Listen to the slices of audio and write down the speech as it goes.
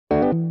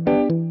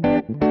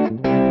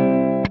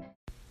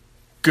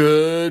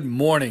Good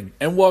morning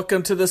and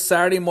welcome to the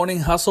Saturday Morning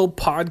Hustle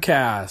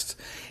podcast.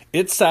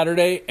 It's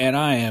Saturday and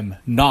I am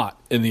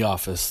not in the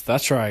office.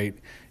 That's right.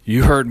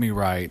 You heard me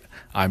right.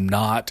 I'm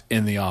not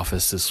in the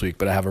office this week,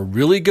 but I have a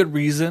really good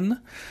reason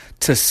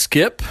to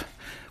skip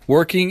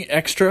working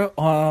extra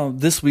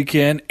this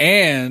weekend,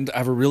 and I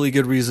have a really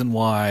good reason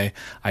why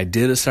I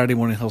did a Saturday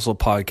Morning Hustle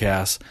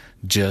podcast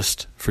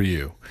just for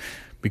you.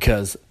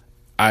 Because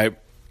I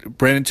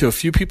ran into a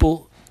few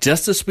people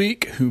just this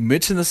week who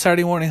mentioned the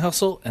Saturday Morning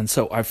Hustle, and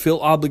so I feel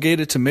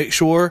obligated to make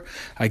sure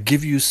I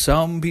give you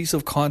some piece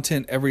of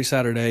content every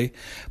Saturday.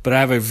 But I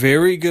have a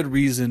very good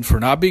reason for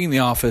not being in the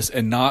office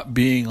and not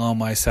being on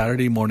my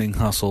Saturday Morning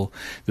Hustle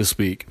this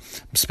week.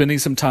 I'm spending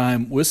some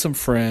time with some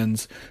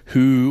friends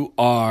who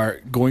are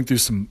going through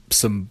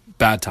some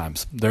bad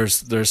times.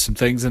 There's some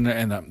things in there,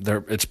 and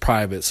it's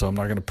private, so I'm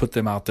not going to put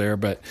them out there.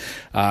 But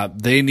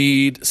they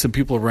need some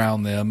people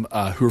around them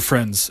who are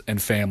friends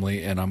and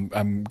family, and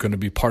I'm going to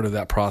be part of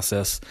that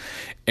process.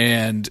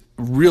 And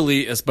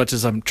really, as much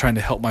as I'm trying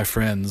to help my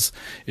friends,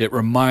 it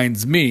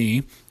reminds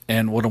me.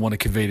 And what I want to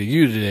convey to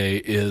you today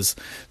is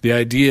the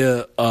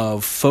idea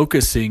of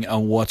focusing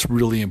on what's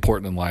really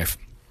important in life.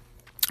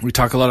 We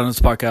talk a lot on this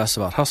podcast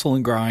about hustle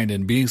and grind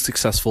and being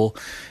successful,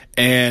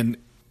 and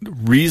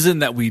reason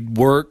that we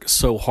work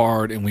so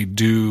hard and we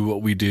do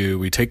what we do,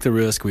 we take the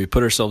risk, we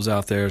put ourselves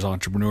out there as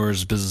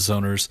entrepreneurs, business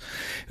owners.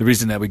 The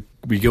reason that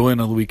we go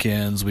in on the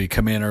weekends, we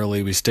come in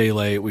early, we stay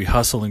late, we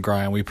hustle and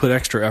grind, we put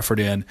extra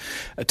effort in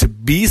to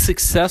be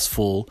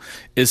successful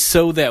is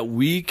so that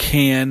we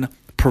can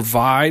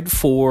provide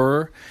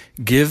for,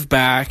 give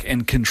back,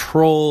 and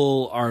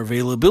control our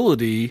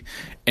availability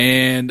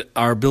and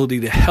our ability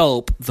to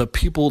help the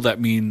people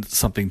that mean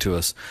something to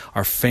us,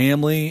 our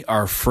family,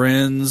 our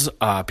friends,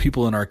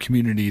 people in our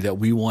community that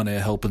we want to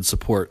help and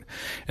support.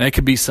 And it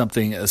could be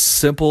something as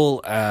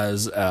simple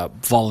as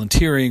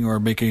volunteering or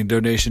making a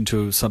donation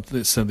to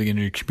something in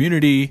your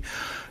community,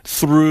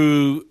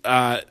 through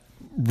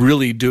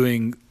really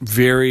doing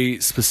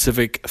very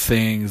specific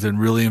things and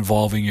really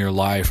involving your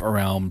life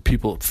around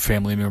people,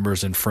 family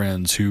members, and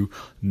friends who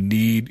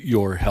need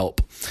your help.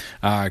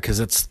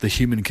 Because it's the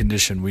human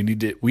condition.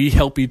 We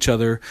help each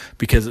other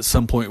because at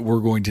some point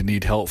we're going to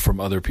need help from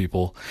other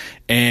people.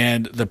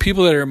 And the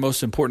people that are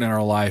most important in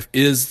our life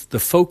is the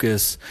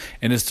focus,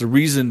 and it's the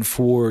reason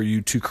for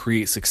you to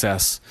create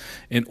success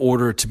in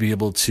order to be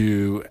able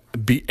to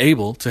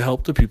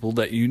help the people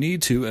that you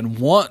need to and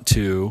want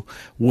to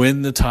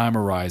when the time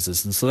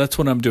arises. And so that's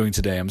what I'm doing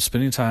today. I'm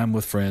spending time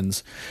with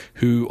friends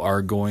who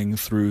are going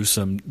through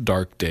some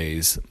dark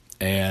days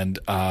and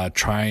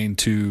trying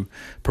to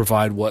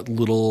provide what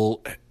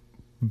little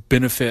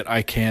benefit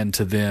I can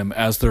to them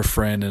as their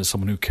friend and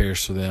someone who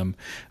cares for them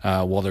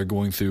while they're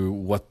going through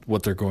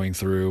what they're going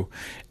through.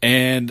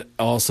 And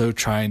also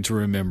trying to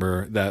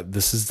remember that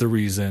this is the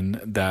reason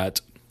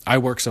that I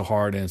work so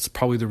hard, and it's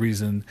probably the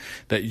reason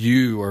that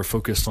you are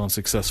focused on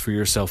success for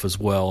yourself as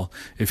well.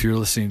 If you're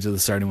listening to the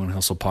Saturday Morning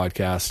Hustle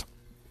podcast,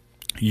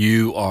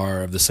 you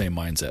are of the same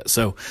mindset.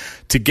 So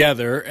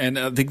together, and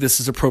I think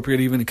this is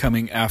appropriate even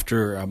coming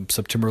after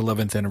September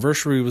 11th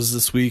anniversary was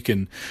this week,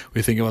 and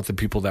we think about the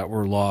people that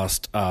were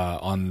lost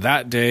on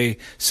that day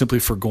simply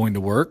for going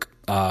to work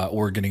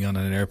or getting on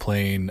an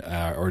airplane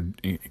or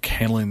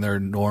handling their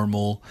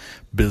normal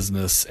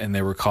business, and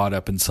they were caught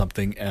up in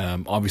something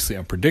obviously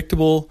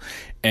unpredictable,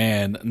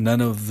 and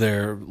none of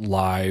their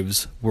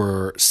lives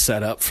were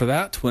set up for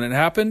that when it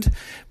happened,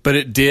 but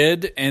it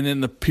did. And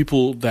then the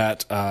people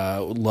that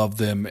loved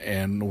them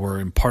and were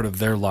in part of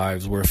their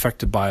lives were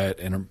affected by it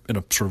in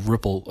a sort of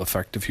ripple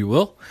effect, if you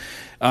will.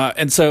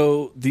 And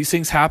so these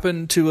things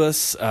happen to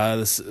us.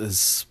 This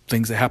is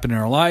things that happen in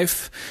our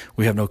life.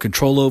 We have no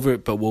control over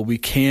it, but what we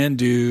can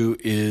do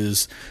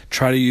is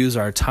try to use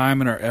our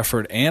time and our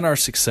effort and our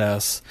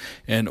success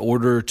in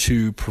order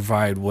to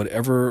provide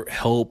whatever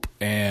help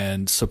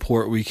and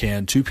support we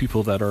can to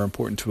people that are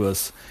important to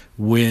us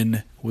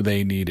when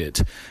they need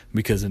it,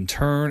 because in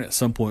turn, at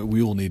some point,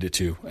 we will need it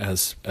too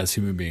as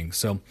human beings.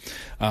 So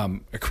a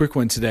quick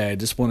one today. I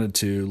just wanted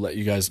to let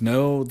you guys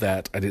know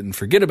that I didn't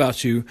forget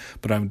about you,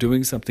 but I'm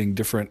doing something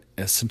different,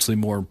 essentially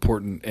more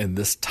important in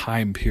this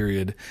time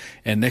period.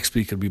 And next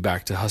week, I'll be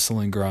back to hustle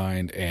and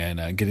grind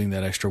and getting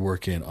that extra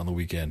work in on the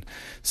weekend.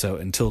 So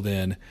until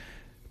then,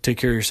 take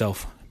care of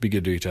yourself. Be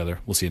good to each other.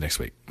 We'll see you next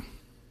week.